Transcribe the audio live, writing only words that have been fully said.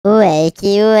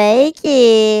Wakey,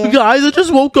 wakey. Guys, I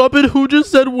just woke up and who just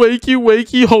said wakey,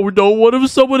 wakey? Oh no, what if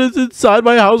someone is inside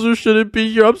my house who shouldn't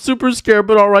be here? I'm super scared,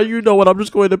 but alright, you know what? I'm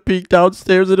just going to peek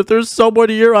downstairs, and if there's someone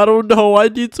here, I don't know. I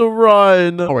need to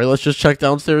run. Alright, let's just check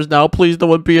downstairs now. Please, no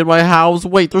one be in my house.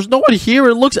 Wait, there's no one here.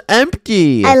 It looks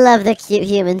empty. I love the cute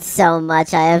human so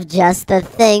much. I have just the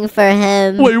thing for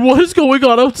him. Wait, what is going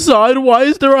on outside? Why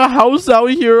is there a house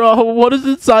out here? What is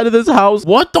inside of this house?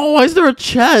 What? Oh, why is there a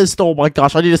chest? Oh my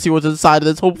gosh, I need to see what's inside of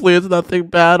this. Hopefully it's nothing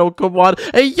bad. Oh, come on.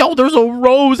 Hey, yo, there's a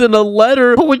rose and a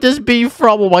letter. Who would this be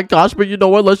from? Oh my gosh, but you know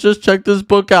what? Let's just check this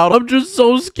book out. I'm just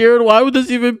so scared. Why would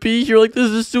this even be here? Like, this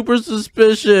is super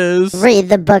suspicious. Read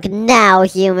the book now,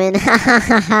 human. Ha ha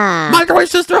ha ha. Microwave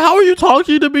sister, how are you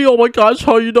talking to me? Oh my gosh.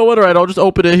 Oh, you know what? All right, I'll just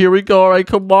open it. Here we go. All right,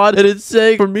 come on. And it's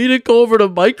saying for me to go over to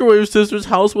Microwave sister's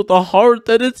house with a heart.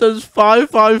 Then it says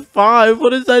 555.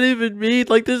 What does that even mean?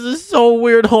 Like, this is so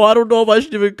weird. Oh, I don't know if I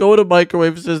should even go to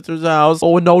Microwave sister's house.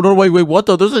 Oh, no, wait, what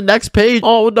though? There's a next page.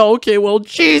 Oh, no. Okay, well,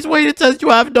 jeez, wait. It says you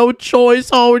have no choice.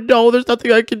 Oh, no, there's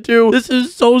nothing I can do. This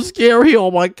is so scary.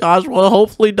 Oh my gosh. Well,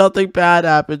 hopefully nothing bad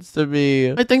happens to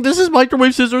me. I think this is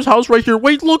Microwave sister's house right here.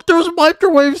 Wait, look, there's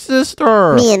Microwave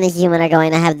sister. Me and the human are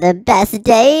going to have the best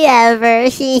day ever.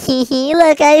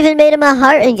 Look, I even made him a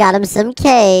heart and got him some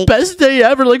cake. Best day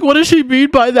ever? Like, what does she mean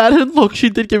by that? And look, she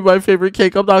did give me my favorite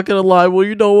cake. I'm not gonna lie. Well,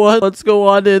 you know what? Let's go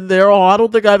on in there. Oh, I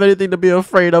don't think I have anything to be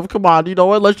afraid of. Come on, you know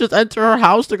what? Let's just enter her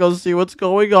house to go see what's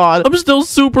going on. I'm still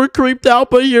super creeped out,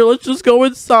 but here, let's just go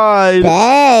inside.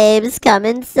 Babes, come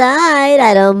inside.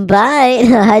 I don't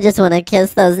bite. I just want to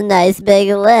kiss those nice big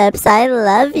lips. I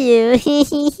love you.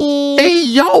 Hey,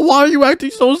 yo, why are you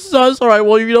acting so sus? All right,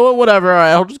 well, you know what? Whatever. All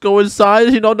right, I'll just go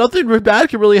inside. You know, nothing bad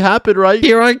can really happen, right?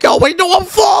 Here I go. Wait, no, I'm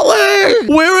falling.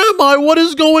 Where am I? What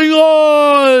is going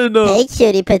on? Hey,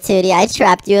 cutie patootie. I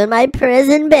trapped you in my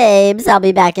prison, babes. I'll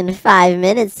be back in 5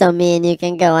 minutes so me and you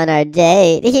can go on our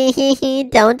date.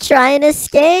 Don't try and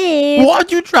escape.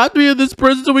 What? You trapped me in this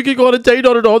prison so we can go on a date?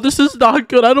 No. This is not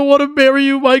good. I don't want to marry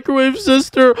you, Microwave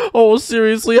sister. Oh,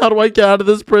 seriously, how do I get out of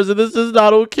this prison? This is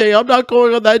not okay. I'm not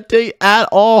going on that date at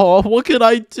all. What can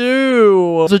I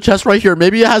do? There's a chest right here.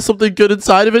 Maybe it has something good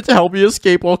inside of it to help me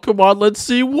escape. Well, come on, let's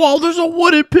see. Whoa, there's a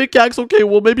wooden pickaxe. Okay,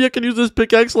 well, maybe I can use this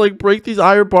pickaxe to, like, break these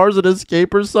iron bars and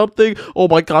escape or something. Oh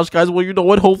my gosh, guys. Well, you know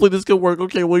what? Hopefully this can work.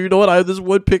 Okay, well, you know what? I have this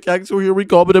wood pickaxe. So here we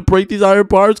go. I'm gonna break these iron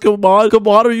bars. Come on.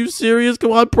 Are you serious?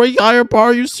 Come on, break iron bar.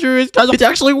 Are you serious? Guys, it's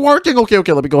actually working. Okay,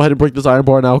 let me go ahead and break this iron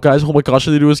bar now, guys. Oh my gosh,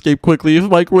 I need to escape quickly. If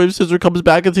Microwave sister comes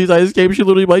back and sees I escape, she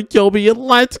literally might kill me. And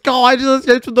let's go. I just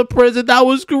escaped from the prison. That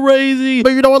was crazy.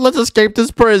 But you know what? Let's escape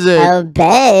this prison. Oh,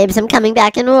 babes, I'm coming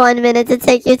back in 1 minute to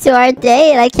take you to our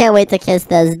date. I can't wait to kiss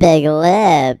those big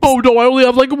lips. Oh no, I only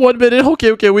have like 1 minute.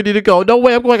 Okay, we need to go. No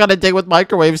way, I'm going on a date with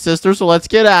Microwave sister, so let's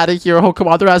get out of here. Oh, come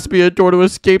on, there has to be a door to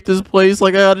escape this place.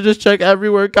 Like, I gotta just check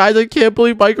everywhere. Guys, I can't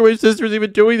believe Microwave sister is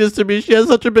even doing this to me. She has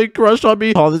such a big crush on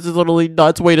me. Oh, this is literally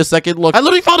nuts. Wait a second, look. I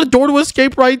literally found a door to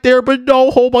escape right there, but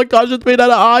no. Oh my gosh, it's made out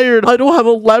of iron. I don't have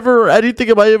a lever or anything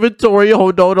in my inventory.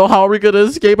 Oh no, how are we gonna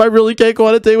escape? I really can't go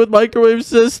on a date with Microwave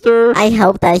sister. I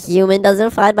hope that human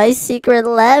doesn't find my secret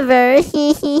lever.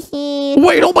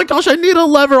 Wait, oh my gosh, I need a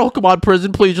lever. Oh, come on,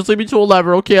 prison, please, just leave me to a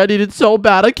lever. Okay, I need it so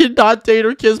bad. I cannot date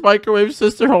or kiss Microwave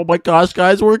sister. Oh my gosh,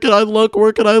 guys, where can I look?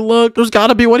 There's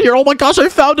gotta be one here. Oh my gosh, I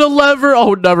found a lever.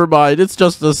 Oh, never mind. It's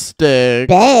just a stick.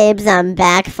 Babes, I'm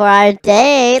back for our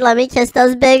date. Let me kiss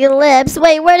those big lips.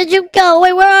 Wait, where did you go?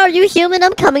 Wait, where are you, human?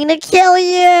 I'm coming to kill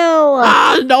you.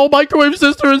 Ah, no, Microwave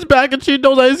sister is back and she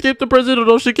knows I escaped the prison. Oh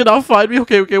no, she cannot find me.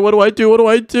 Okay, what do I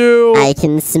do? I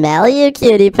can smell you,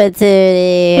 cutie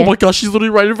patootie. Oh my gosh, she's literally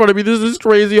right in front of me. This is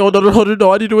crazy. Oh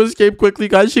no. I need to escape quickly,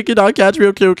 guys. She cannot catch me.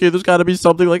 Okay. There's gotta be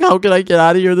something. Like, how can I get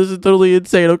out of here? This is totally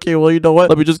insane. Okay, well, you know what?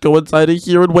 Let me just go inside of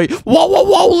here and wait.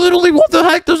 Whoa. Literally, what the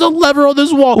heck? There's a lever on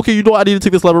this wall. Okay, you know what? I need to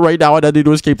take this lever right now and I need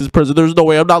to escape this prison. There's no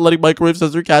way. I'm not letting Microwave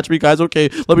sister catch me, guys. Okay,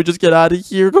 let me just get out of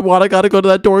here. Come on, I gotta go to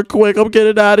that door quick. I'm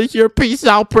getting out of here. Peace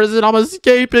out, prison. I'm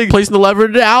escaping. Placing the lever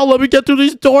now. Let me get through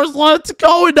these doors. Let's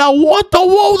go. And now, what the?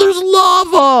 Whoa, there's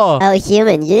lava. Oh,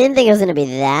 human, you didn't think it was gonna be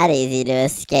that easy to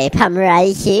escape. I'm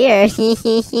right here.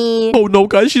 Oh no,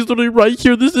 guys, she's literally right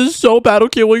here. This is so bad.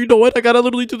 Okay, well, you know what? I gotta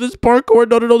literally do this parkour.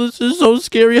 No, this is so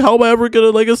scary. How am I ever gonna,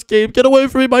 like, escape? Get away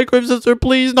from me, Microwave sister,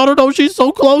 please. No, she's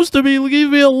so close to me. Leave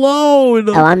me alone.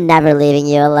 Oh, I'm never leaving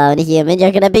you alone, human.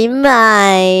 You're gonna be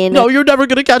mine. No, you're never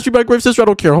gonna catch me, Microwave sister. I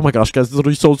don't care. Oh my gosh, guys, this is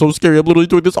literally so scary. I'm literally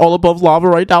doing this all above lava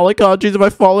right now. Like, oh, jeez, if I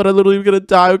fall in, I'm literally gonna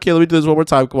die. Okay, let me do this one more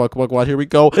time. Come on. Here we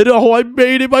go. And oh, I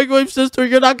made it, Microwave sister.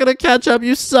 You're not gonna catch up.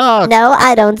 You suck. No,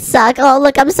 I don't suck. Oh,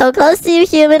 look, I'm so close to you,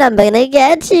 human. I'm gonna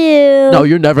get you. No,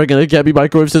 you're never gonna get me,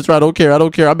 Microwave sister. I don't care.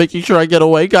 I'm making sure I get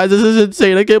away. Guys, this This is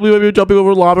insane. I can't believe I'm even jumping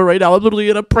over lava right now. I'm literally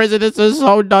in a prison. This is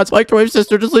so nuts. Microwave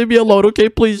sister, just leave me alone, okay?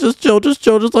 Please, just chill.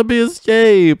 Just let me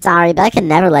escape. Sorry, but I can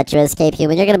never let you escape,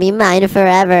 human. You're gonna be mine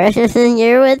forever.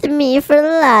 You're with me for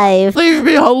life. Leave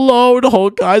me alone. Oh,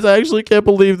 guys, I actually can't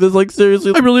believe this. Like,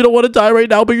 seriously, I really don't want to die right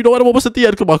now, but you know what? I'm almost at the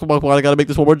end. Come on. I gotta make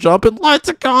this one more jump, and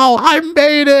let's go. I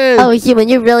made it. Oh, human,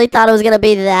 you really thought it was gonna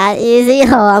be that easy?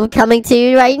 Oh, I'm coming to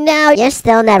you right now. You're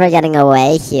still never getting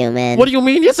away, human. What do you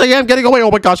mean? Yes, I am getting away.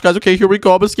 Oh my gosh, guys. Okay, here we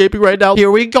go. I'm escaping right now.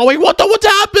 Here we go. Wait, what's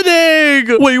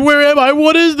happening? Wait, where am I?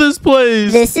 What is this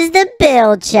place? This is the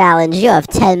build challenge. You have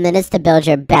 10 minutes to build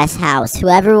your best house.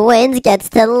 Whoever wins gets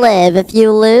to live. If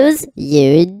you lose,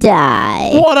 you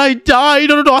die. What? I die?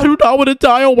 No, I do not want to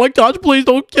die. Oh my gosh, please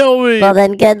don't kill me. Well,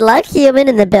 then good luck, human,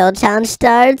 and the build challenge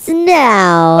starts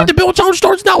now. Wait, the build challenge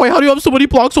starts now. Wait, how do you have so many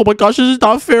blocks? Oh my gosh, this is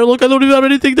not fair. Look, I don't even have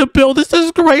anything to build. This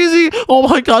is crazy. Oh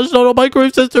my gosh, no,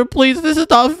 microwave sister, please. This is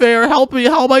not fair. Help me.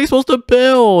 How am I supposed to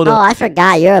build? Oh, I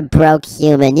forgot. You're a broke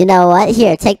human. You know what?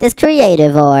 Here, take this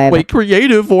creative orb. Wait,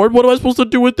 creative orb? What am I supposed to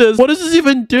do with this? What does this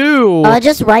even do?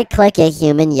 Just right-click it,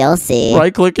 human. You'll see.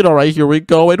 Right-click it. All right, here we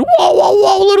go. And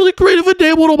whoa. Literally creative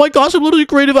enabled. Oh my gosh, I'm literally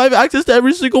creative. I have access to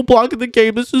every single block in the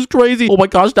game. This is crazy. Oh my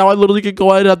gosh, now I literally can go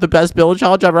ahead and have the best build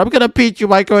challenge ever. I'm gonna beat you,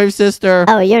 microwave sister.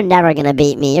 Oh, you're never gonna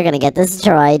beat me. You're gonna get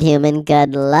destroyed, human.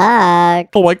 Good luck.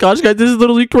 Oh my gosh, guys, this is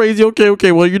literally crazy.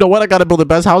 Okay. Well, you know what? I gotta build the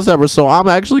best house ever. So I'm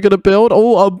actually gonna build,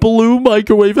 a blue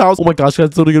microwave house. Oh my gosh, guys,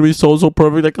 it's literally gonna be so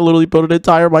perfect. I can literally build an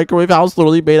entire microwave house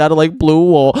literally made out of like blue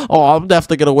wool. Oh, I'm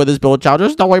definitely gonna win this build challenge.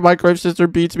 There's no way microwave sister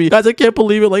beats me. Guys, I can't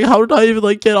believe it. Like, how did I even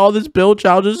like get all this build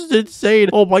challenge? This is insane.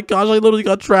 Oh my gosh, I literally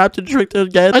got trapped and tricked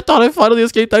again. I thought I finally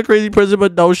escaped that crazy prison,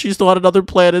 but no, she still had another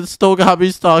plan and still got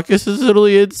me stuck. This is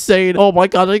literally insane. Oh my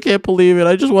gosh, I can't believe it.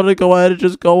 I just wanted to go ahead and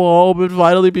just go home and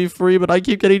finally be free, but I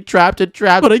keep getting trapped and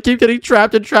trapped. But I keep getting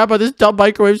trapped and trapped by this dumb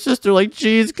microwave sister. Like,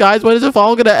 jeez, guys, when is it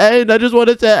all gonna end? I just want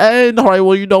it to end. All right,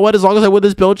 well, you know what? As long as I win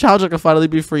this build challenge, I can finally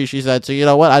be free, she said. So you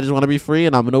know what? I just want to be free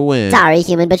and I'm gonna win. Sorry,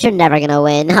 human, but you're never gonna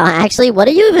win. Actually, what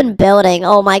are you even building?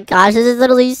 Oh my gosh, this is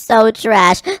literally so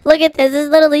trash. Look at this. This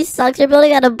literally sucks. You're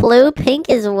building out of blue. Pink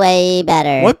is way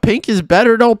better. What? Pink is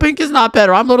better? No, pink is not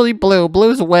better. I'm literally blue.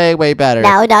 Blue's way better.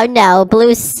 No.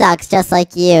 Blue sucks just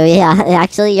like you. Yeah,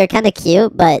 actually, you're kind of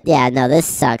cute, but yeah, no, this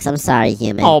sucks. I'm sorry,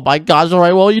 human. Oh my gosh. All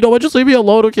right, well, you know what? Just leave me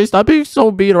alone, okay? Stop being so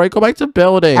mean, all right? Go back to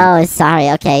building. Oh, sorry.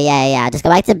 Okay, yeah. Just go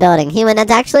back to building. Human,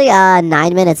 that's actually 9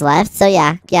 minutes left. So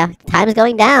yeah, time's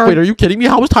going down. Wait, are you kidding me?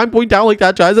 How was time going down like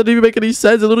that, guys? That didn't even make any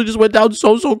sense. It literally just went down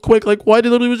so quick. Like, why? It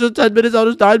literally was just 10 minutes out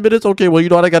of 9 minutes. Okay, well, you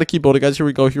know what? I gotta keep building, guys. Here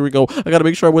we go. I gotta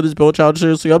make sure I win this build challenge.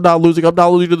 Seriously, I'm not losing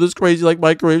to this crazy, like,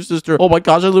 microwave sister. Oh my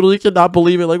gosh, I literally cannot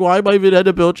believe it. Like, why am I even in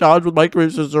a build challenge with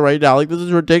microwave sister right now? Like, this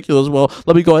is ridiculous. Well,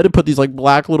 let me go ahead and put these, like,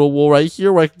 black little wool right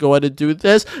here where I can go ahead and do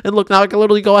this. And look, now I can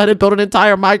literally go ahead and build an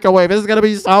entire microwave. This is gonna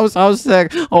be so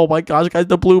sick. Oh my gosh, guys,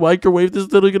 the blue microwave. This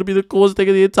is literally gonna be the coolest thing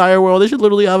in the entire world. They should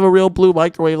literally have a real blue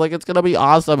microwave. Like, it's gonna be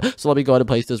awesome. So let me go ahead and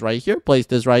place this right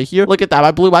here. Look at that.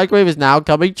 My blue microwave is now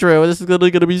coming true. This is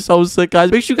literally gonna be so sick,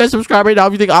 guys. Make sure you guys subscribe right now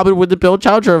if you think I'm gonna win the build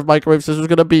challenge or if microwave sister's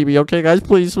gonna beat me. Okay, guys,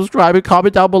 please subscribe and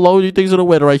comment down below who you think's gonna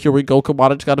win. All right, here we go. Come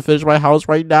on, I just gotta finish my house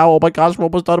right now. Oh my gosh, we're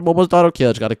almost done. Okay, I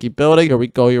just gotta keep building. Here we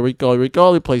go.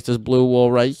 Let me place this blue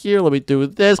wool right here. Let me do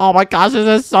this. Oh my gosh, this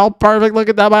is so perfect. Look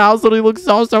at that. My house literally looks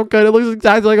so good. It looks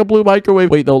exactly like a blue microwave.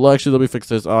 Wait, no, actually, let me fix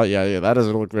this. Oh, yeah, that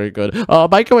doesn't look very good.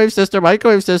 Microwave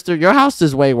sister, your house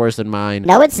is way worse than mine.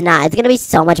 No, it's not. It's gonna be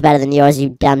so much better than yours, you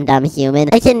dumb human.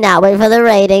 I cannot wait for the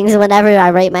ratings. Whenever I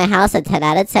rate my house a 10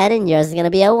 out of 10, and yours is gonna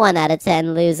be a 1 out of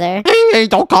 10, loser. Hey,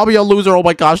 don't call me a loser. Oh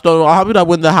my gosh, no. How did I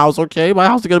win the house, okay? My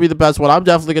house is gonna be the best one. I'm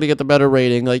definitely gonna get the better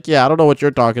rating. Like, yeah, I don't know what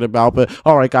you're talking about, but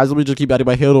all right, guys, let me just keep adding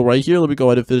my handle right here. Let me go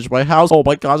ahead and finish my house. Oh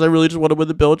my gosh, I really just want to win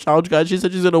the build challenge, guys. She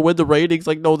said she's gonna win the ratings.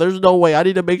 Like, no, there's no way. I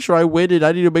need to make sure I win it.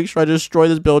 I need to make sure I destroy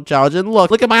this build challenge. And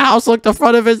look at my house. Look, the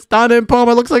front of it's done, and boom,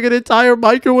 it looks like an entire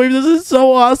microwave. This is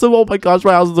so awesome. Oh my gosh,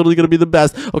 my house is literally gonna be the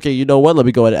best. Okay, you know what? Let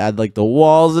me go ahead and add like the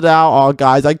walls now. Oh,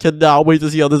 guys, I cannot wait to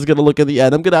see how this is gonna look in the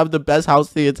end. I'm gonna have the best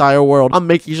house in the entire world. I'm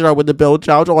making sure I win the build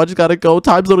challenge. Oh, I just gotta go.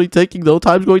 Time's literally ticking though.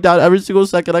 Time's going down every single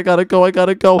second. I gotta go. I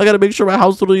gotta make sure my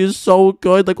house literally is so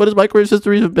good. Like, what is microwave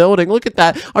sister even building? Look at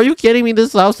that. Are you kidding me?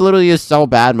 This house literally is so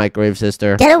bad, microwave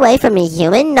sister. Get away from me,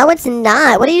 human. No, it's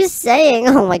not. What are you you saying?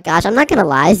 Oh my gosh, I'm not gonna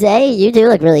lie, Zay. You do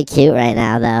look really cute right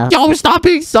now, though. Yo, stop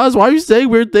being sus. Why are you saying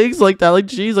weird things like that? Like,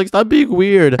 jeez, like, stop being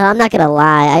weird. I'm not gonna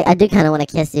lie. I do kind of want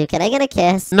to kiss you. Can I get a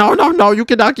kiss? No, you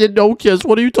cannot get no kiss.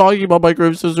 What are you talking about, my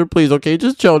grave sister? Please, okay?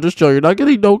 Just chill. You're not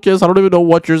getting no kiss. I don't even know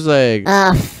what you're saying.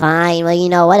 Fine. Well, you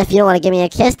know what? If you don't want to give me a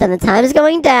kiss, then the time is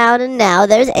going down, and now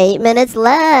there's 8 minutes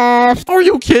left. Are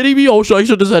you kidding me? Oh, I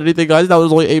shouldn't have said anything, guys. Now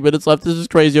there's only 8 minutes left. This is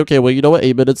crazy. Okay, well, you know what?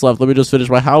 8 minutes left. Let me just finish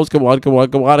my house. Come on.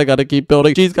 I gotta keep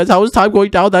building. Jeez, guys, how is time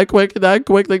going down that quick?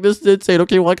 Like, this is insane.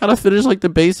 Okay, well, I gotta finish, like, the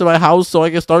base of my house so I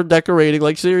can start decorating.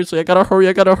 Like, seriously, I gotta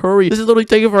hurry. This is literally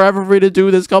taking forever for me to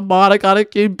do this. Come on, I gotta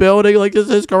keep building. Like, this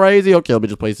is crazy. Okay, let me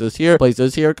just place this here.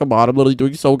 Come on, I'm literally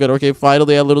doing so good. Okay,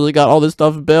 finally, I literally got all this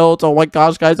stuff built. Oh my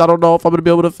gosh, guys, I don't know if I'm gonna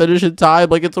be able to finish in time.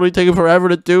 Like, it's literally taking forever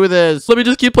to do this. Let me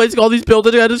just keep placing all these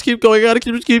buildings. I just keep going. I gotta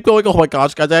keep going. Oh my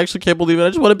gosh, guys, I actually can't believe it. I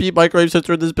just want to beat my grave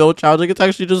sister in this build challenge. Like, it's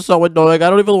actually just so annoying. I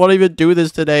don't even want to do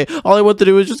this today. All I want to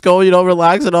do is just go,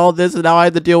 relax and all this. And now I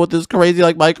have to deal with this crazy,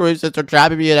 like, my grave sister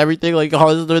trapping me and everything. Like, oh,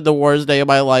 this has been the worst day of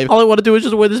my life. All I want to do is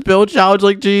just win this build challenge.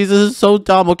 Like, jeez, this is so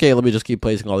dumb. Okay, let me just keep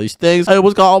placing all these things. I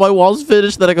almost got all my walls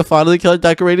finished. Then I can finally start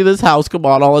decorating this house. Come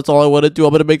on, that's all I want to do.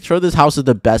 I'm gonna make sure this house is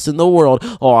the best in the world.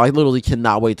 Oh, I literally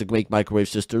cannot wait to make my grave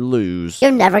sister lose.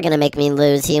 You're never gonna make me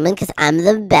lose, human, because I'm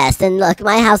the best. And look,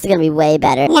 my house is gonna be way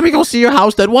better. Let me go see your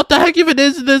house then. What the heck even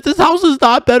is this? This house is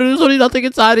not better. There's only nothing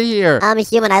inside of here.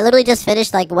 Human, I literally just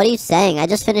finished, like, what are you saying? I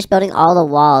just finished building all the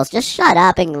walls. Just shut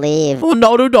up and leave. Oh,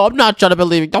 no, I'm not shut up and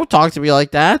leaving. Don't talk to me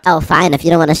like that. Oh, fine. If you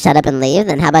don't want to shut up and leave,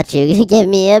 then how about you give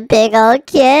me a big old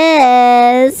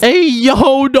kiss? Hey,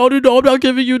 yo, no, I'm not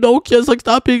giving you no kiss. Like,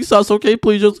 stop being sus, okay?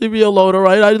 Please, just leave me alone,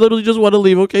 alright? I literally just want to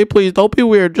leave, okay? Please, don't be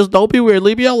weird. Just don't be weird.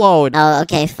 Leave me alone. Oh,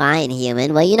 okay, fine,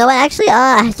 human. Well, you know what? Actually,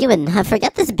 human,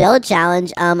 forget this build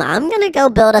challenge. I'm gonna go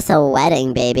build us a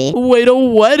wedding, baby. Wait, a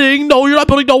wedding? No, you're not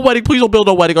building no wedding. Please don't build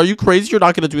a wedding. Are you crazy? You're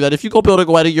not gonna do that. If you go building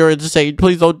a wedding, you're insane.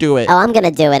 Please don't do it. Oh, I'm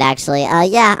gonna do it, actually.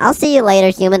 Yeah, I'll see you later,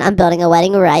 human. I'm building a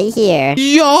wedding right here.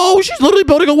 Yo, she's literally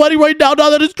building a wedding right now.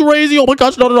 That is crazy. Oh my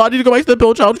gosh, no, I need to go back to the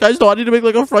build challenge, guys. No, I need to make,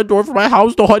 like, a front door for my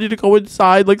house. No, I need to go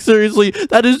inside. Like, seriously,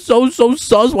 that is so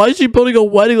sus. Why is she building a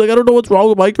wedding? Like, I don't know what's wrong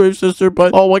with my grave sister,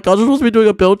 but oh my gosh, we're supposed to be doing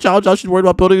a build challenge. Now she's worried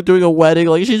about doing a wedding.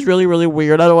 Like, she's really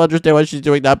weird. I don't understand why she's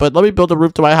doing that, but let me build a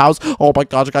roof to my house. Oh my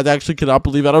gosh, guys, I actually cannot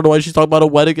believe it. I don't know why she's talking about a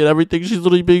wedding and everything. She's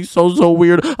literally being so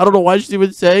weird. I don't know why she's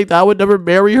even saying that. I would never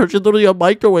marry her. She's literally a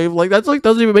microwave. Like, that's, like,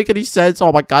 doesn't even make any sense.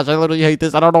 Oh my gosh, I literally hate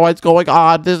this. I don't know what's going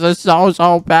on. This is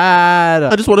so bad.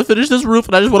 I just want to finish this roof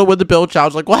and I just want to win the build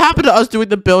challenge. Like, what happened to us doing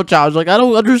the build challenge? Like, I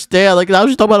don't understand. Like, now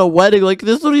she's talking about a wedding. Like,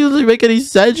 this literally doesn't make any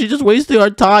sense. She's just wasting our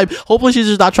time. Hopefully, she's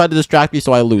just not trying to distract me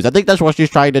so I lose. I think that's what she's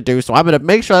trying to do. So I'm going to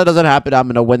make sure that doesn't happen. I'm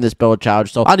going to win this build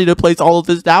challenge. So I need to place all of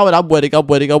this now and I'm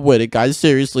winning, guys.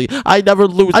 Seriously, I never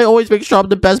lose. I always make sure I'm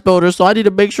the best builder. So I need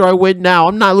to make sure I win now.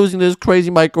 I'm not losing this crazy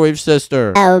microwave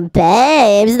sister. Oh,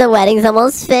 babes, the wedding's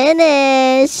almost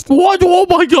finished. What? Oh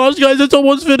my gosh, guys, it's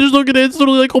almost finished. Look at it. It's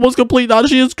literally, like, almost complete now.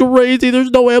 She is crazy.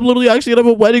 There's no way I'm literally actually gonna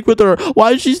have a wedding with her.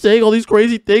 Why is she saying all these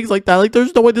crazy things like that? Like,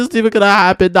 there's no way this is even gonna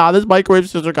happen. Nah, this microwave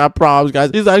sister got problems,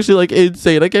 guys. She's actually, like,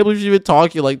 insane. I can't believe she's even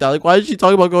talking like that. Like, why is she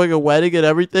talking about going to a wedding and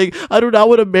everything? I do not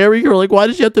want to marry her. Like, why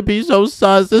does she have to be so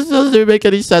sus? This doesn't even make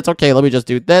any sense. Okay, let me just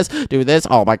do this.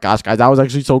 Oh my gosh, guys, that was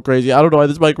actually so crazy. I don't know why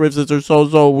this microwave sister is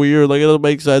so weird. Like, it doesn't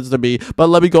make sense to me. But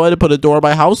let me go ahead and put a door in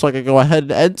my house so I can go ahead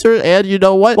and enter. And you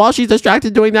know what? While she's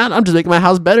distracted doing that, I'm just making my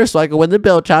house better so I can win the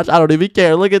build challenge. I don't even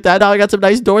care. Look at that. Now I got some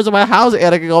nice doors in my house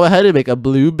and I can go ahead and make a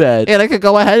blue bed.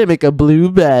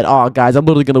 Oh, guys, I'm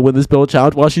literally gonna win this build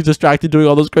challenge while she's distracted doing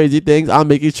all those crazy things. I'm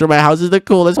making sure my house is the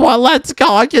coolest. Well, let's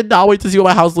go. I cannot wait to see what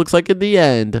my house looks like in the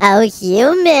end. Oh,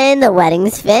 human, the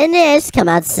wedding's finished. Come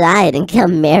outside and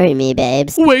come marry me,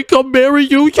 babes. Wait, come marry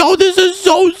you? Yo, this is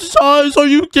so sus. Are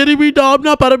you kidding me? No, I'm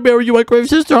not about to marry you, my grave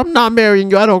sister. I'm not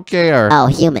marrying you. I don't care. Oh,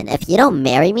 human, if you don't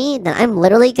marry me, then I'm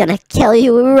literally gonna kill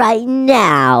you right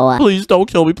now. Please don't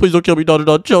kill me. Please don't kill me.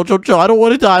 No. Chill. I don't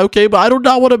want to die, okay? But I do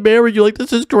not want to marry you. Like,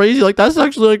 this is crazy. Like, that's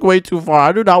actually, like, way too far.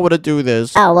 I do not want to do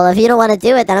this. Oh, well, if you don't want to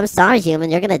do it, then I'm sorry, human.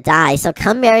 You're gonna die. So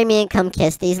come marry me and come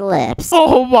kiss these lips.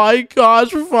 Oh my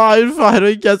gosh. Fine.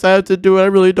 I guess I have to do it. I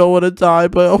really don't want to die.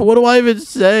 But what do I even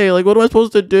say? Like, what am I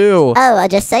supposed to do? Oh, I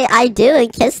just say I do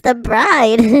and kiss the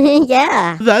bride.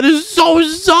 Yeah. That is so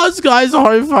sus, guys.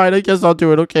 Alright, fine. I guess I'll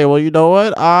do it. Okay, well, you know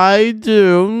what? I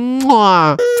do.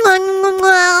 Mwah.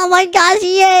 Oh my gosh,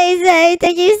 yay, Zay.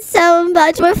 Thank you so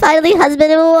much. We're finally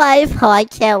husband and wife. Oh, I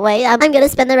can't wait. I'm gonna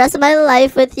spend the rest of my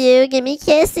life with you. Give me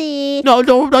kissy. No,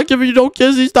 I'm not giving you no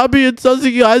kisses. Stop being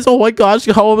sussy, guys. Oh my gosh.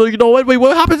 You know what? Wait,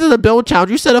 what happens in the build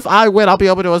challenge? You said if I win, I'll be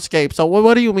able to escape. So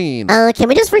what do you mean? Can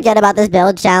we just forget about this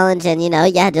build challenge and,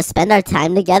 just spend our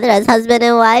time together as husband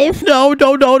and wife? No,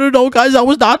 guys. That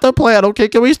was not the plan. Okay,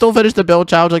 can we still finish the build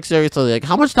challenge? Like, seriously, like,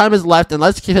 how much time is left? And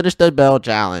let's finish the build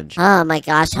challenge. Oh my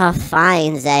gosh. Oh,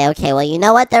 fine, Zay. Okay, well, you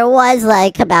know what? There was,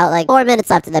 about 4 minutes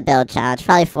left in the build challenge.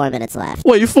 Probably 4 minutes left.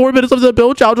 Wait, 4 minutes of the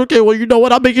build challenge? Okay, well, you know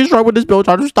what? I'm making sure with this build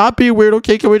challenge. Stop being weird,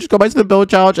 okay? Can we just go back to the build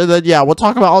challenge? And then, yeah, we'll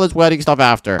talk about all this wedding stuff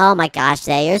after. Oh my gosh,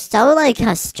 Zay. You're so,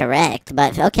 strict.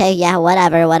 But, okay, yeah,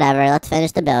 whatever. Let's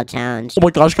finish the build challenge. Oh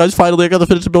my gosh, guys, finally I got to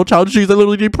finish the build challenge. Jeez, I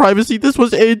literally need privacy. This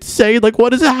was insane. Like,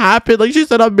 what has happened? Like, she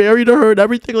said I'm married to her and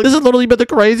everything. Like, this has literally been the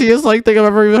craziest, thing I've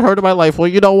ever even heard in my life. Well,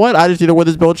 you know what? I just need to win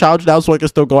this build challenge now so I can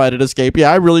still go ahead and escape.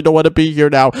 Yeah, I really don't want to be here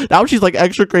now. Now she's,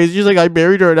 extra crazy. She's like, I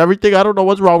married her and everything. I don't know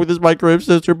what's wrong with this microwave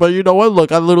sister, but you know what?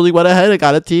 Look, I literally went ahead and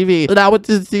got a TV. So now with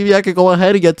this TV, I can go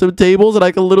ahead and get some tables and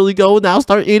I can literally go now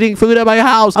start eating food at my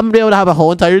house. I'm gonna be able to have a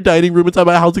whole entire dining room inside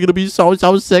my house. It's gonna be so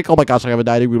sick. Oh my gosh, I have a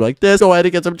dining room like this. Go ahead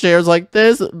and get some chairs like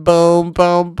this. Boom,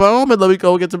 boom, boom. And let me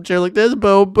go get some chairs like this.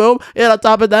 Boom, boom. And on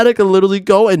top of that, I can literally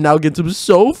go and now get some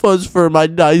sofas for my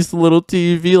nice little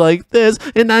TV like this.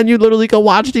 And then you literally can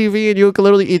watch TV and you can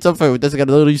literally eat some food. This is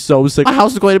gonna literally so sick. My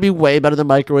house is going to be way better than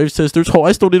Microwave Sisters. Oh,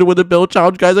 I still need to win the build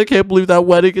challenge, guys. I can't believe that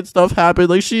wedding and stuff happened.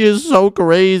 Like, she is so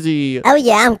crazy. Oh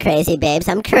yeah, I'm crazy, babes.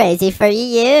 I'm crazy for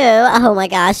you. Oh my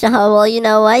gosh. Oh, well, you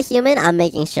know what, human? I'm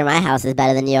making sure my house is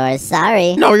better than yours.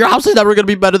 Sorry. No, your house is never gonna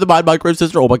be better than my Microwave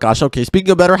Sister. Oh my gosh. Okay,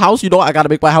 speaking of better house, you know what? I gotta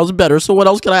make my house better. So what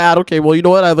else can I add? Okay, well, you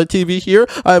know what? I have a TV here.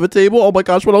 I have a table. Oh my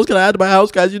gosh, what else can I add to my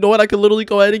house, guys? You know what? I can literally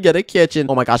go ahead and get a kitchen.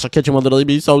 Oh my gosh, a kitchen will literally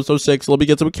be so sick. So let me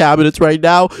get some cabinets right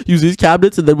now. Use these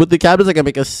cabinets, and then with the cabinets, I can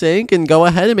make a sink and go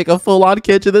ahead and make a full-on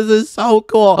kitchen. This is so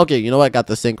cool. Okay, you know what? I got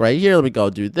the sink right here. Let me go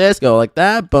do this. Go like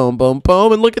that. Boom, boom,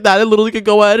 boom. And look at that. I literally can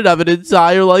go ahead and have an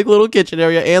entire little kitchen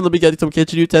area. And let me get some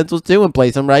kitchen utensils too and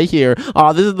place them right here.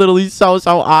 Oh, this is literally so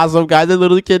awesome, guys. I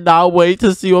literally cannot wait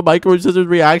to see what Microwave Sister's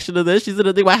reaction to this. She's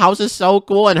gonna think my house is so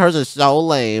cool and hers is so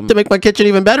lame. To make my kitchen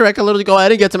even better, I can literally go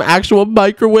ahead and get some actual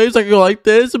microwaves. I can go like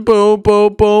this. Boom,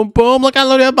 boom, boom, boom. Look, I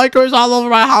literally have microwaves all over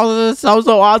my house. This is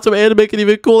so awesome. And to make it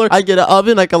even cooler, I get an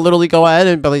oven. I can literally go ahead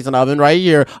and place an oven right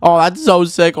here. Oh, that's so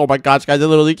sick. Oh my gosh, guys. I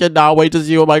literally cannot wait to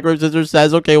see what Microwave Sister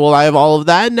says. Okay, well, I have all of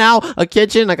that now. A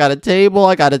kitchen. I got a table.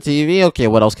 I got a TV. Okay,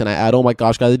 what else can I add? Oh my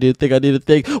gosh, guys. I need to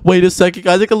think. Wait a second,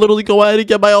 guys. I can literally go ahead and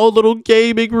get my own little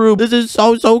gaming room. This is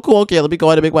so cool. Okay, let me go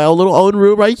ahead and make my own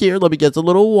room right here. Let me get some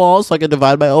little walls so I can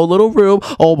divide my own little room.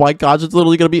 Oh my gosh, it's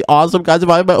literally gonna be awesome, guys. If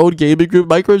I have my own gaming room,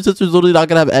 Microwave Sister's literally not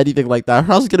gonna have anything like that.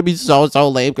 Her house is gonna be so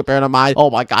lame compared to mine. Oh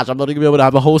my gosh, I'm literally gonna be able to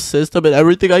have a whole system and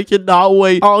everything. I cannot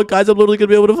wait. Oh guys, I'm literally gonna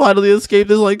be able to finally escape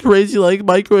this crazy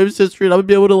Microwave Sister, and I'm gonna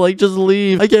be able to just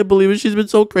leave. I can't believe it. She's been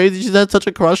so crazy. She's had such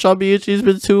a crush on me, and she's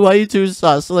been way too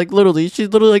sus. Literally, she's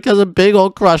literally has a big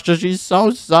old crush, and she's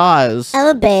so sus.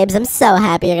 Oh babes, I'm so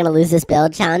happy you're gonna lose this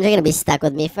build challenge. You're gonna be stuck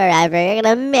with me forever. You're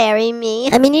gonna marry me.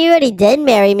 I mean, you already did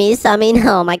marry me, so I mean,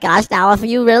 oh my gosh, now if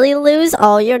you really lose,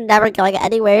 oh, you're never going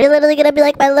anywhere. You're literally gonna be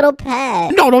like my little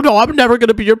pet. No, I'm never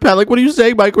gonna be your pet. Like, what are you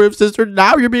saying, Microwave Sister?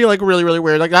 Now you're being really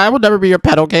weird. Like, I will never be your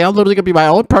pet, okay? I'm literally gonna be my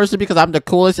own person because I'm the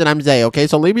coolest and I'm Zay, okay?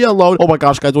 So leave me alone. Oh my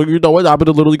gosh, guys, well, you know what? I'm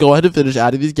gonna literally go ahead and finish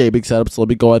adding these gaming setups. So let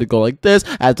me go ahead and go like this,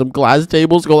 add some glass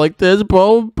tables, go like this,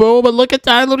 boom, boom, and look at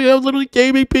that. I literally have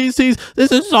gaming PCs.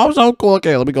 This is so cool.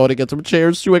 Okay, let me go ahead and get some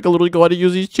chairs too. I can literally go ahead and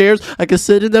use these chairs. I can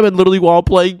sit in them and literally while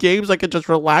playing games, I can just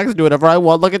relax and do whatever I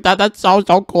want. Look at that. That's so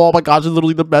cool. Oh my gosh, it's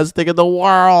literally the best thing in the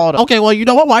world. Okay, well, you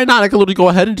know what? Why not? I can literally go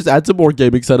ahead and just add some more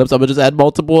gaming setups. I'm gonna just add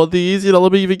multiple of these. You know,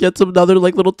 let me even get some other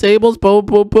little tables. Boom,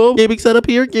 boom, boom. Gaming setup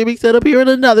here, and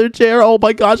another chair. Oh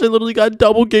my gosh, I literally got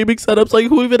double gaming setups. Like,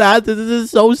 who even has this? This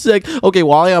is so sick. Okay,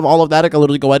 while I have all of that, I can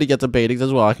literally go ahead and get some paintings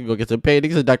as well. I can go get some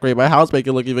paintings and decorate my house, make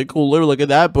it look even cooler. Look at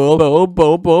that. Boom, boom,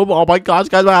 boom, boom. Oh my gosh,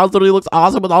 guys, my house literally looks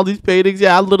awesome with all these paintings.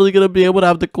 Yeah, I'm literally gonna be able to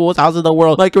have the coolest house in the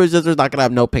world. Microwave Sister's not gonna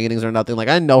have no paintings or nothing. Like,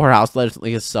 I know her house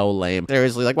literally is so lame.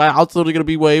 Seriously, like, my house is literally gonna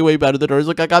be way better than hers.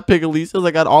 Like, I got Pigalisas,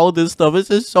 I got all of this stuff. It's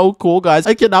just so cool, guys.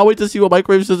 I cannot wait to see what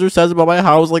Microwave Sister says about my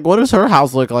house. Like, what does her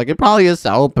house look like? It probably is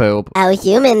so poop. Oh,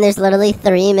 human, there's literally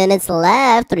 3 minutes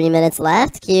left. 3 minutes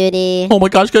left, cutie. Oh my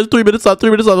gosh, guys, 3 minutes left.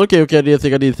 Okay, I need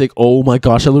to think. Oh my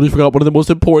gosh, I literally forgot one of the most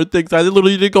important things. I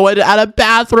literally need to go ahead and add a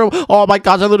bathroom. Oh my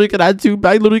gosh, I literally can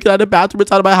add a bathroom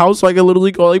inside of my house so I can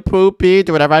literally go poop, pee,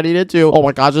 do whatever I needed to. Oh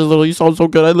my gosh, it's literally so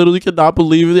good. I literally cannot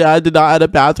believe that I did not add a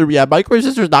bathroom yet. Microwave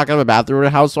Sister's not gonna have a bathroom in her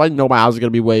house, so I know my house is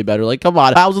gonna be way better. Like, come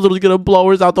on, my house is literally gonna blow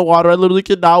hers out the water. I literally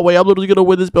cannot wait. I'm literally gonna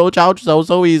win this build challenge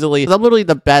so easily. 'Cause I'm literally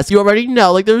the best. You already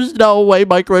know. Like, there's no way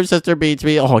microwave sister beats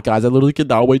me. Oh, guys, I literally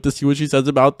cannot wait to see what she says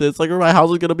about this. Like, my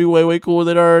house is gonna be way cooler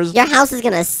than hers. Your house is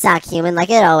gonna suck, human, like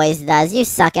it always does. You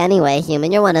suck anyway,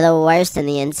 human. You're one of the worst in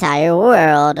the entire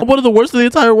world. I'm one of the worst in the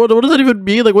entire world. What does that even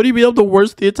mean? Like, what do you mean I'm the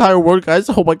worst in the entire world, guys?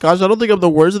 Oh my gosh, I don't think I'm the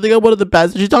worst. I think I'm one of the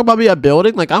best. She's talking about me at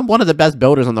building. Like, I'm one of the best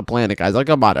builders on the planet, guys. Like,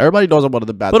 come on. Everybody knows I'm one of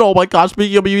the best. But oh my gosh,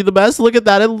 speaking of being the best, look at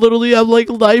that. I literally have like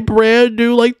brand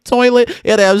new like toilet.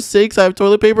 And I have sinks. I have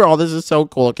toilet paper. Oh, this is so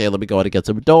cool. Okay, let me go ahead and get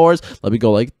some doors. Let me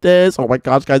go like this. Oh my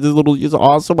gosh, guys, this literally is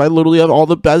awesome. I literally have all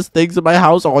the best things in my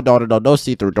house. Oh, no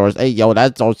see-through doors. Hey, yo,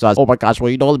 that's so sus. Oh my gosh, well,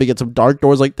 you know, let me get some dark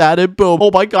doors like that, and boom.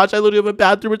 Oh my gosh, I literally have a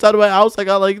bathroom inside of my house. I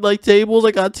got like tables,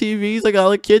 I got TVs, I got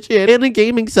like kitchen, and a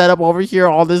gaming setup over here.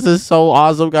 Oh, this is so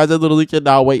awesome, guys. I literally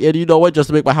cannot wait. And you know what? Just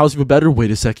to make my house even better,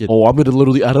 wait a second. Oh, I'm gonna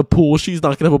literally add a pool. She's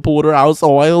not gonna have a pool in her house.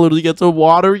 Oh, I literally get some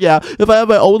water. Yeah, if I have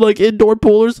my own like indoor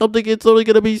pool or something, it's literally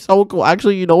gonna be so cool.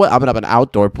 Actually, you know what? I'm gonna have an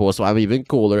outdoor pool, so I'm even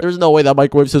cooler. There's no way that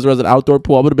microwave sister has an outdoor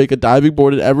pool. I'm gonna make a diving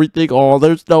board and everything. Oh,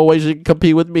 there's no way she can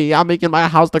compete with me. I'm making my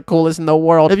house the coolest in the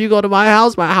world. If you go to my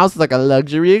house is like a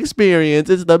luxury experience.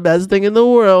 It's the best thing in the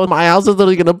world. My house is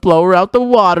literally gonna blow her out the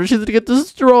water. She's gonna get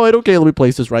destroyed. Okay, let me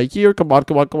place this right here. Come on.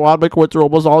 My quartz are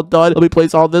almost all done. Let me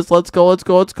place all this. Let's go.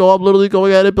 I'm literally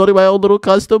going ahead and building my own little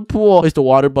custom pool. Place the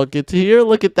water buckets here.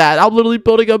 Look at that. I'm literally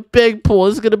building a big pool.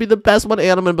 This is gonna be the best one,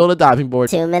 and I'm gonna build a diving board.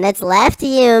 2 minutes left,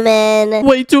 human.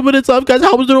 Wait, 2 minutes left, guys.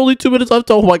 How was there only 2 minutes left?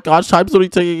 Oh my gosh, time's literally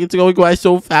taking it's going by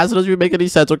so fast. It doesn't even make any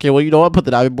sense. Okay, well, you know what? Put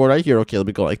the diving board right here. Okay, let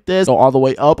me go like this. Go all the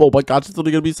way up. Oh my gosh, it's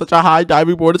literally gonna be such a high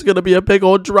diving board. It's gonna be a big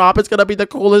old drop. It's gonna be the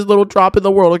coolest little drop in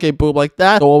the world. Okay, boom, like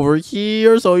that. Go over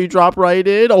here, so you drop right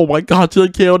in. Oh my gosh, I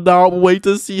cannot wait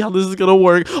to see how this is gonna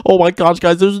work. Oh my gosh,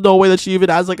 guys, there's no way that she even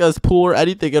has like a pool or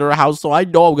anything in her house, so I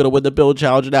know I'm gonna win the build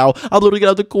challenge now. I'm literally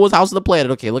gonna have the coolest house on the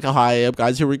planet. Okay, look how high I am,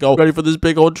 guys. Here we go. Ready for this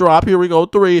big old drop. Here we go.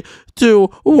 3, 2,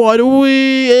 1,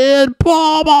 we in.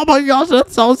 Boom! Oh my gosh,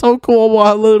 that sounds so cool. Well,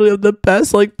 I literally have the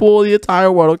best like pool in the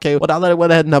entire world. Okay, well, now that I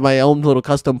went ahead and have my own little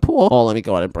custom pool, oh, let me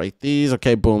go ahead and break these.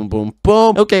 Okay, boom.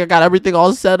 Okay, I got everything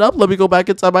all set up. Let me go back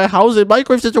inside my house. And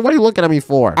microwave sister, what are you looking at me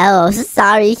for? Oh,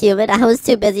 sorry, human. I was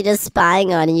too busy just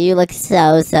spying on you. You look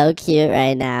so cute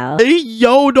right now. Hey,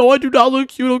 yo, no, I do not look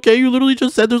cute, okay? You literally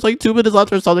just said there's like 2 minutes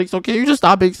left or something, so can you just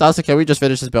stop being sus? Can we just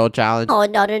finish this build challenge? Oh,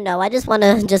 no. I just want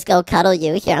to just go cuddle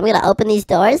you. Here, I'm going to open these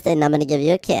doors, then I'm going to give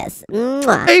you a kiss.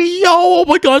 Mwah. Hey, yo, oh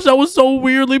my gosh, that was so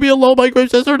weird. Leave me alone, microwave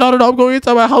sister. No, I'm going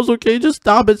inside my house, okay? Just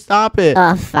stop it.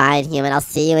 Oh, fine, human. I'll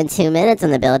see you in 2 minutes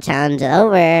when the build challenge is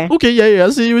over. Okay, yeah,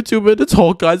 I'll see you in 2 minutes.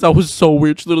 Oh, guys, that was so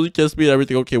weird. She literally kissed me and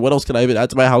everything. Okay, what else can I even add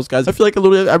to my house, guys? I feel like I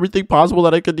literally have everything possible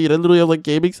that I could need. I literally have like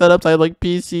gaming setups. I have like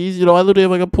PCs. You know, I literally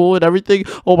have like a pool and everything.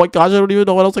 Oh my gosh, I don't even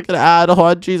know what else I can add. Oh,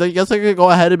 jeez, I guess I could go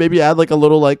ahead and maybe add like a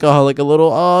little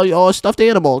stuffed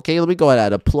animal. Okay, let me go ahead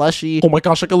and add a plushie. Oh my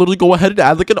gosh, I can literally go ahead and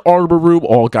add like an armor room.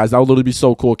 Oh, guys, that would literally be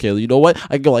so cool. Okay, you know what?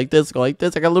 I can go like this. I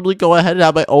can literally go ahead and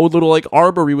have my own little like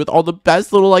armory with all the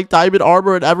best little like diamond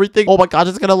armor and everything. Oh my gosh,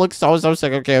 it's gonna look so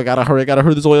sick. Okay, I gotta hurry.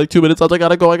 There's only like 2 minutes left. I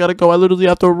gotta go. I literally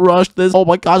have to rush this. Oh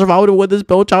my gosh, if I want to win this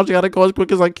build challenge, I gotta go as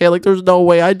quick as I can. Like, there's no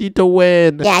way. I need to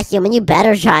win. Yeah, human, you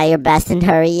better try your best and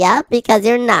hurry up because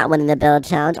you're not winning the build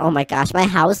challenge. Oh my gosh, my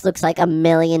house looks like $1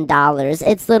 million.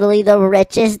 It's literally the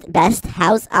richest, best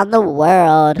house on the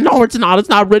world. No, it's not. It's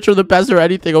not rich or the best or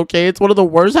anything, okay? It's one of the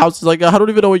worst houses. Like, I don't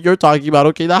even know what you're talking about,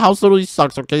 okay? That house literally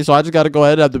sucks, okay? So I just gotta go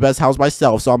ahead and have the best house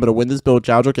myself. So I'm gonna win this build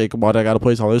challenge. Okay, come on. I gotta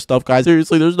place all this stuff, guys.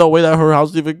 Seriously, there's no way that her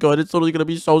house is even good. It's literally gonna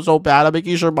be so bad. I'm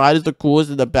making sure mine is the coolest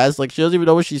and the best. Like, she doesn't even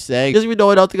know what she's saying. She doesn't even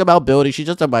know anything about building. She's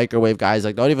just a microwave, guys.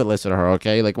 Like, don't even listen to her,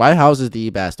 okay? Like, my house is the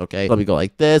best, okay? Let me go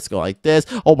like this.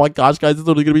 Oh my gosh, guys, it's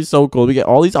literally gonna be so cool. Let me get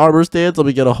all these armor stands. Let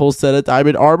me get a whole set of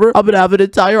diamond armor. I'm gonna have an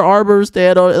entire armor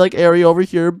stand like area over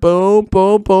here. Boom.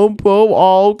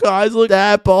 Oh, guys, look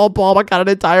at that. Boom. I got an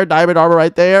entire diamond armor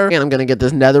right there. And I'm gonna get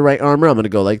this netherite armor. I'm gonna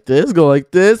go like this,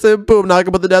 and boom. Now I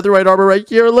can put the netherite armor right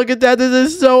here. Look at that. This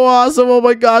is so awesome. Oh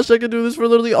my gosh, I can do this for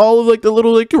literally all of like the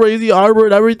little like crazy armor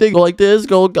and everything. Go like this.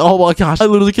 Oh my gosh, I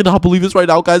literally cannot believe this right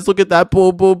now, guys. Look at that.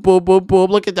 Boom.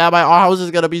 Look at that. My house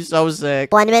is gonna be so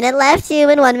sick. 1 minute left,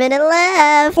 human. 1 minute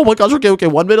left. Oh my gosh. Okay.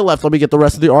 1 minute left. Let me get the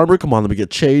rest of the armor. Come on. Let me get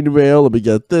chainmail. Let me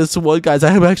get this one, guys.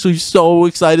 I am actually so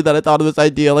excited that I thought of this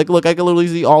idea. Like, look, I can literally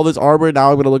see all this armor.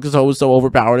 Now I'm gonna look so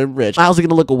overpowered and rich. My house is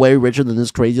gonna look way richer than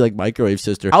this crazy like microwave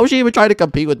sister. How is she even trying to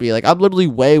compete with me? Like, I'm literally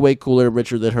way cooler and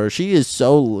richer than her. She is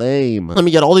so lame. Let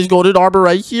me get all these golden armor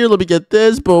right here. Let me get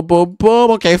this. Boom.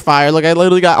 Okay, fire. Look, I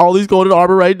literally got all these golden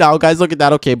armor right now, guys. Look at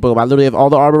that. Okay, boom. I literally have all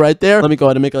the armor right there. Let me go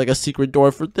ahead and make like a secret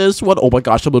door for this one. Oh my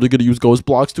gosh, I'm literally gonna use ghost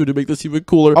blocks too to make this even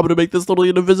cooler. I'm gonna make this literally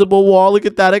an invisible wall. Look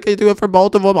at that. I can do it for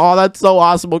both of them. Oh, that's so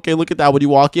awesome. Okay, look at that. When you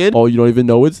walk in, oh, you don't even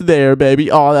know it's there, baby.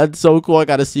 Oh, that's so cool. I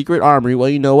got a secret armory. Well,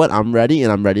 you know what? I'm ready,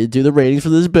 and I'm ready to do the ratings for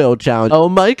this build challenge. Oh,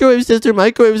 microwave sister,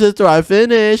 I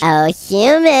finished. Oh,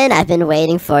 human, I've been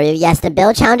waiting for you. Yes, the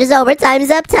build challenge is over.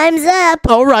 Time's up, time's up.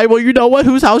 All right, well, you know what?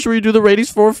 Whose house should we do the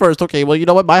ratings for first? Okay, well, you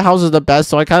know what? My house is the best,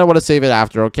 so I kind of want to save it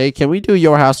after, okay? Can we do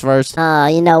your house first? Oh,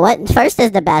 you know what? First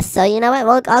is the best, so you know what?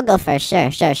 Well, I'll go first.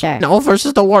 Sure. No, first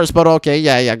is the worst, but okay,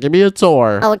 yeah, give me a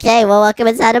tour. Okay, well, welcome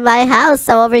inside of my house.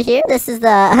 So over here, this is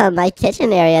the my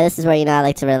kitchen area. This is where, I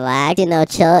like to relax,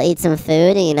 chill, eat some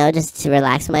food, and, just to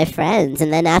relax with my friends.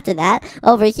 And then after that,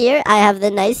 over here, I have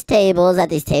the nice tables. At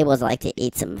these tables, I like to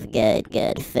eat some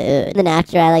good food. Then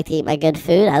after I like to eat my good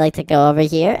food, I like to go over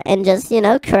here and just,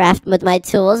 craft with my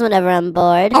tools whenever I'm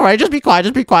bored. All right, just be quiet,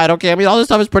 okay? I mean, all this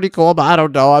stuff is pretty cool, but I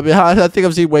don't know. I mean, I think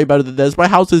I've seen way better than this. My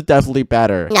house is definitely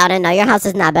better. No, your house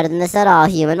is not better than this at all,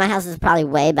 human. My house is probably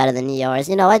way better than yours.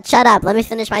 You know what? Shut up. Let me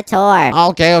finish my tour.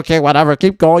 Okay, whatever.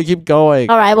 Keep going.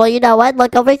 All right, well, you know what?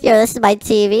 Look over here. This is my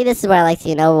TV. This is where I like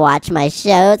to, watch my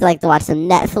shows. I like to watch some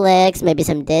Netflix, maybe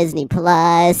some Disney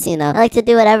Plus, I like to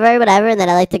do whatever, and then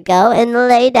I like to go and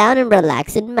lay down and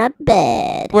relax in my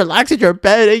bed. Relax in your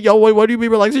bed? Hey, yo, wait, what do you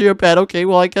mean relax in your bed? Okay,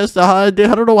 well, I guess, I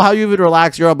don't know how you even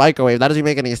relax. You're a microwave. That doesn't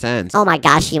make any sense. Oh my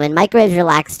gosh, human. Microwaves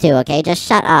relax too, okay? Just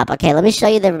shut up. Okay, let me show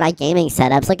you my gaming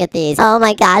setups. Look at these. Oh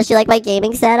my gosh, you like my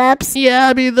gaming setups? Yeah,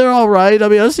 I mean, they're alright. I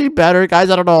mean, I've seen better. Guys,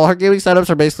 I don't know. Her gaming setups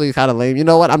are basically kind of lame. You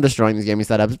know what? I'm destroying these gaming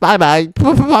setups. Bye-bye.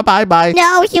 Bye-bye.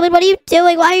 No, human, what are you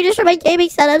doing? Why are you destroying my gaming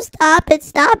setup? Stop it.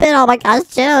 Oh my gosh,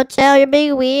 chill. You're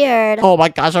being weird. Oh my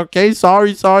gosh, okay.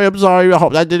 Sorry. I'm sorry. I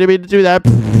hope I didn't mean to do that.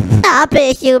 Stop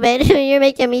it, human. You're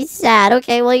making me sad.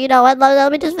 Okay, well, you know what? Let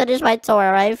me just finish my tour,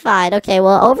 alright? Fine. Okay,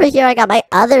 well, over here I got my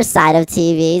other side of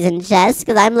TVs and chests,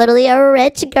 because I'm literally a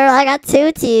rich girl. I got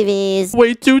 2 TVs.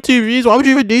 Wait, 2 TVs? Why would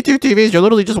you even need 2 TVs? You're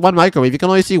literally just one microwave. You can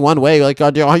only see one way. Like,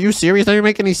 are you serious? That doesn't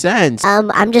make any sense.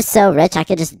 I'm just so rich, I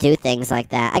could just do things like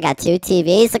that. I got 2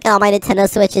 TVs. Look at all my Nintendo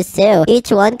Switches, too.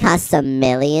 Each one costs $1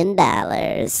 million.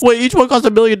 Wait, each one costs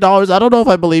 $1 million? I don't know if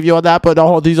I believe you on that,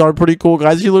 but these are pretty cool,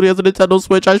 guys. He literally has a Nintendo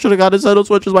Switch. I should have got a Nintendo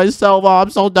Switches myself. Oh, I'm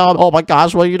so dumb. Oh my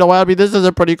gosh. Well, you know what? I mean, this is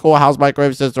a pretty cool house,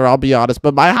 microwave sister. I'll be honest,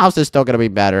 but my house is still gonna be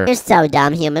better. You're so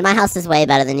dumb, human. My house is way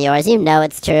better than yours. You know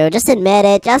it's true. Just admit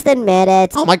it.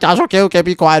 Oh my gosh. Okay,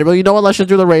 be quiet. Well, you know what? Let's just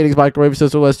do the ratings, microwave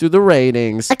sister. Let's do the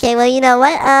ratings. Okay, well, you know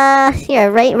what?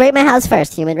 Here, rate my house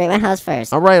first, human. Rate my house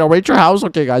first. All right, I'll rate your house.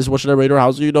 Okay, guys, what should I rate your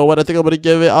house? You know what? I think I'm gonna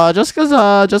give it just cause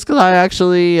I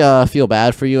actually feel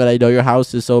bad for you and I know your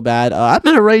house is so bad. I'm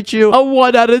gonna rate you a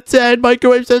 1 out of 10,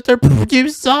 microwave sister. You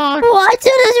suck. What?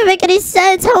 It doesn't make any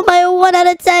sense. How am I a 1 out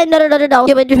of 10? No.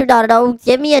 No.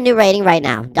 Give me a new rating right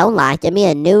now. Don't lie. Give me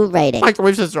a new rating.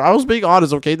 Microwave sister, I was being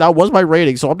honest, okay? That was my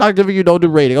rating, so I'm not giving you no new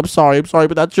rating. I'm sorry,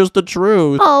 but that's just the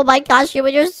truth. Oh my gosh,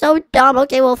 you're so dumb.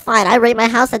 Okay, well, fine. I rate my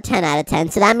house a 10 out of 10,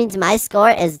 so that means my score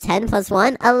is 10 plus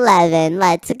 1, 11.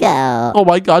 Let's go. Oh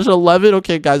my gosh, 11?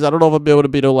 Okay, guys, I don't know if I'll be able to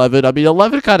beat 11. I mean,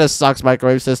 11 kind of sucks,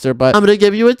 microwave sister, but I'm gonna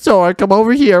give you a tour. Come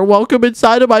over here. Welcome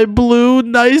inside of my blue,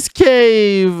 nice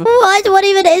cave. What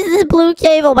even is this blue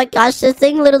cave? Oh my gosh, this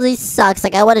thing literally sucks.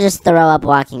 Like, I want to just throw up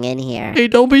walking in here. Hey,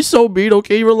 don't be so mean,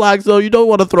 okay? Relax, though. You don't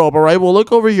want to throw up, all right? Well,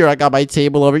 look over here. I got my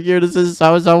table over here. This is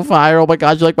so fire. Oh my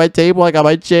gosh, you like my table? I got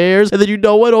my chairs. And then you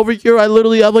know what? Over here, I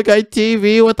literally have like a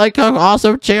TV with like an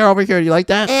awesome chair over here. Do you like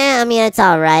that? I mean, it's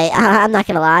all right. I'm not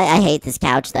gonna lie. I hate this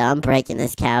couch, though. I'm breaking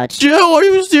this couch. Jill, are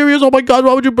you serious? Oh my god,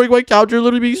 why would you break my couch? You're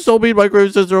literally being so mean,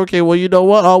 microwave sister. Okay, well, you know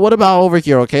what? What about over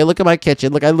here, okay? Look at my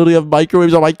kitchen. Look, I literally have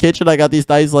microwaves on my kitchen. I got these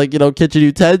nice, like, kitchen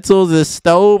utensils, this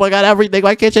stove. I got everything.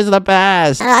 My kitchen's the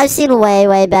best. I've seen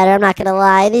way better. I'm not gonna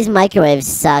lie. These microwaves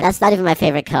suck. That's not even my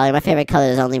favorite color. My favorite color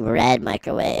is only red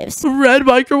microwaves. Red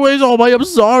microwaves? Oh my, I'm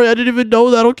sorry. I didn't even know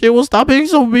that. Okay, well, stop being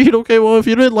so mean. Okay, well, if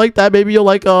you didn't like that, maybe you'll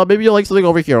like something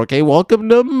over here. Okay, welcome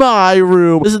to my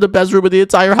room. This is the best room in the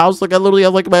entire house. Like, I literally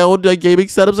have like my own gaming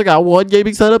setups. I got 1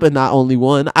 gaming setup, and not only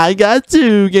 1. I got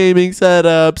 2 gaming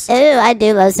setups. Ooh, I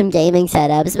do love some gaming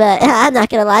setups, but I'm not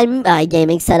gonna lie. My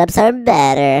gaming setups are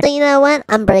better. So you know what?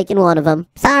 I'm breaking one of them.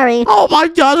 Sorry. Oh my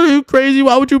god, are you crazy?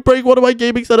 Why would you break one of my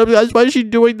gaming setups, guys? Why is she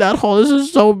doing that? Oh, this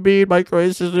is so mean, my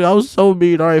crazy sister. I was so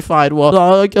mean. All right, fine. Well,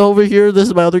 over here, this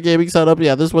is my other gaming setup.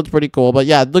 Yeah, this one's pretty cool. But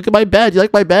yeah, look at my bed. You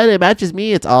like my bed? It matches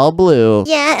me. It's all blue.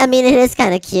 Yeah, I mean, it is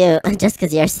kind of cute. Just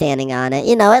because you're standing on it.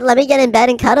 You know what? Let me get in bed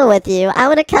and cuddle with you. I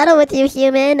want to cuddle with you,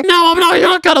 human. No, I'm not. You're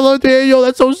not cuddling with me. Yo,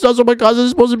 that's so sus. Oh my god, this is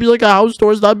supposed to be like a house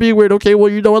tour. It's not being weird. Okay,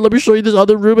 well, you know what? Let me show you this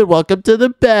other room, and welcome to the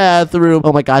bathroom.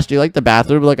 Oh my gosh, do you like the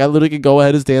bathroom? Like, I literally can go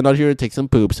ahead and stand out here and take some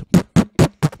poops.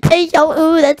 Hey, yo,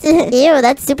 ooh,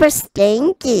 that's super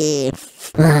stinky.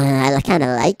 I kind of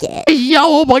like it. Yo,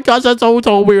 oh my gosh, that's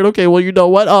so weird. Okay, well, you know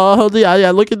what?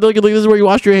 Yeah, look, this is where you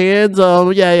wash your hands.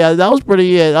 Yeah, that was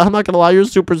pretty it. I'm not gonna lie, you're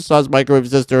super sus, microwave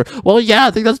sister. Well, yeah,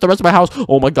 I think that's the rest of my house.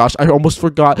 Oh my gosh, I almost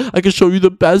forgot. I can show you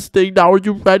the best thing now. Are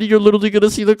you ready? You're literally gonna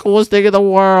see the coolest thing in the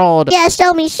world. Yeah,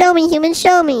 show me, human,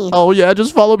 show me. Oh yeah,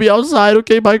 just follow me outside,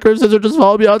 okay, microwave sister? Just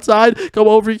follow me outside. Come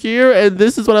over here, and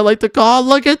this is what I like to call.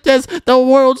 Look at this, the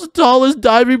world's tallest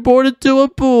diving board into a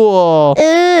pool.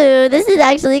 Ooh, this is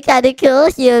actually kind of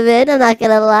cool, human. I'm not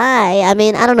gonna lie. I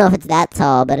mean, I don't know if it's that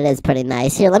tall, but it is pretty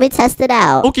nice. Here, let me test it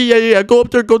out. Okay, yeah. Go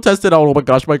up there, go test it out. Oh my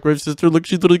gosh, microwave sister, look,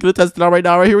 she's literally gonna test it out right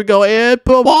now. Right, here we go, and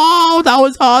boom. Wow, that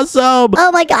was awesome.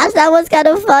 Oh my gosh, that was kind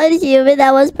of fun, human.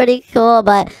 That was pretty cool,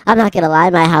 but I'm not gonna lie,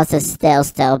 my house is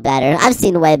still better. I've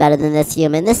seen way better than this,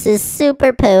 human. This is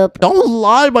super poop. Don't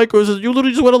lie, microwave sister. You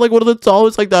literally just went on like one of the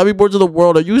tallest like diving boards in the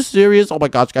world. Are you serious? Oh my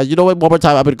gosh, guys. You know what? One more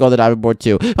time, I'm gonna go on the diving board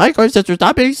too. Microwave sister,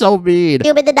 stop being so mean.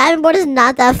 Human, the diving board is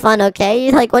not that fun,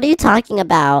 okay? Like, what are you talking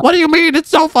about? What do you mean? It's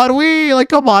so fun.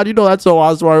 Come on. You know that's so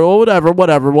awesome. Well,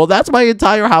 whatever. Well, that's my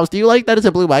entire house. Do you like that it's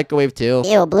a blue microwave too?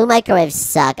 Ew, blue microwaves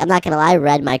suck. I'm not gonna lie,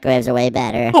 red microwaves are way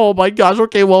better. Oh my gosh.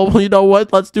 Okay, well, you know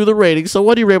what? Let's do the rating. So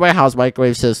what do you rate my house,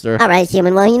 microwave sister? Alright,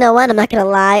 human. Well, you know what? I'm not gonna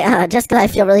lie. Just because I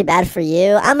feel really bad for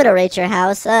you, I'm gonna rate your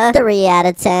house 3 out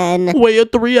of 10. Wait, a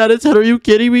 3 out of 10? Are you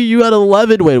kidding me? You had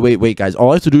 11. Wait, guys.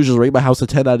 All I have to do is just rate my house a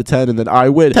 10 out of 10, and then I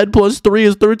win. 10 plus 3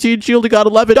 is 13. She only got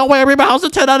 11. No way, I rate my house a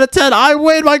 10 out of 10. I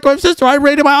win, microwave sister. I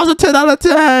rated my house a 10 out of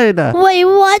 10. Wait,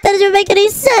 what? That doesn't make any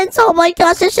sense. Oh my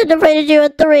gosh, I shouldn't have rated you a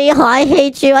 3. Oh, I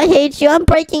hate you. I'm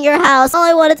breaking your house. All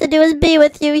I wanted to do is be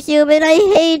with you, human. I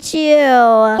hate you.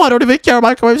 I don't even care.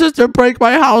 Microwave sister, break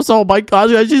my house. Oh my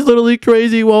gosh, guys, she's literally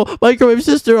crazy. Well, microwave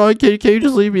sister, okay, can you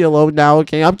just leave me alone now?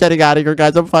 Okay, I'm getting out of here,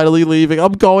 guys. I'm finally leaving.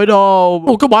 I'm going home.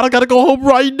 Oh, come on, I gotta go home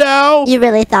right now. You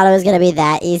really thought it was gonna be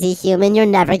that easy, human? You're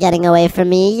never getting away from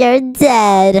me. You're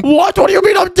dead. What? What do you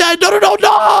mean I'm dead? No!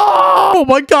 Oh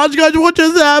my gosh, guys, what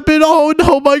just happened? Oh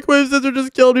no, microwave sister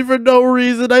just killed me for no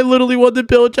reason. I literally won the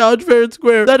pill challenge fair and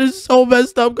square. That is so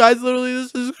messed up, guys. Literally,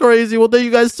 this is crazy. Well, thank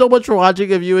you guys so much for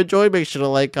watching. If you enjoyed, make sure to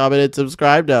like, comment, and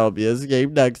subscribe to help me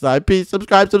escape next time. Peace.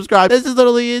 Subscribe. This is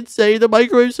literally insane. The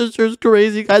microwave sister is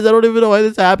crazy, guys. I don't even know why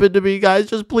this happened to me, guys.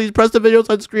 Just please press the videos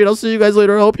on screen. I'll see you guys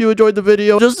later. I hope you enjoyed the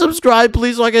video. Just subscribe,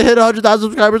 please, so I can hit 100,000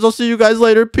 subscribers. I'll see you guys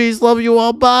later. Peace. Love you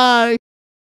all. Bye.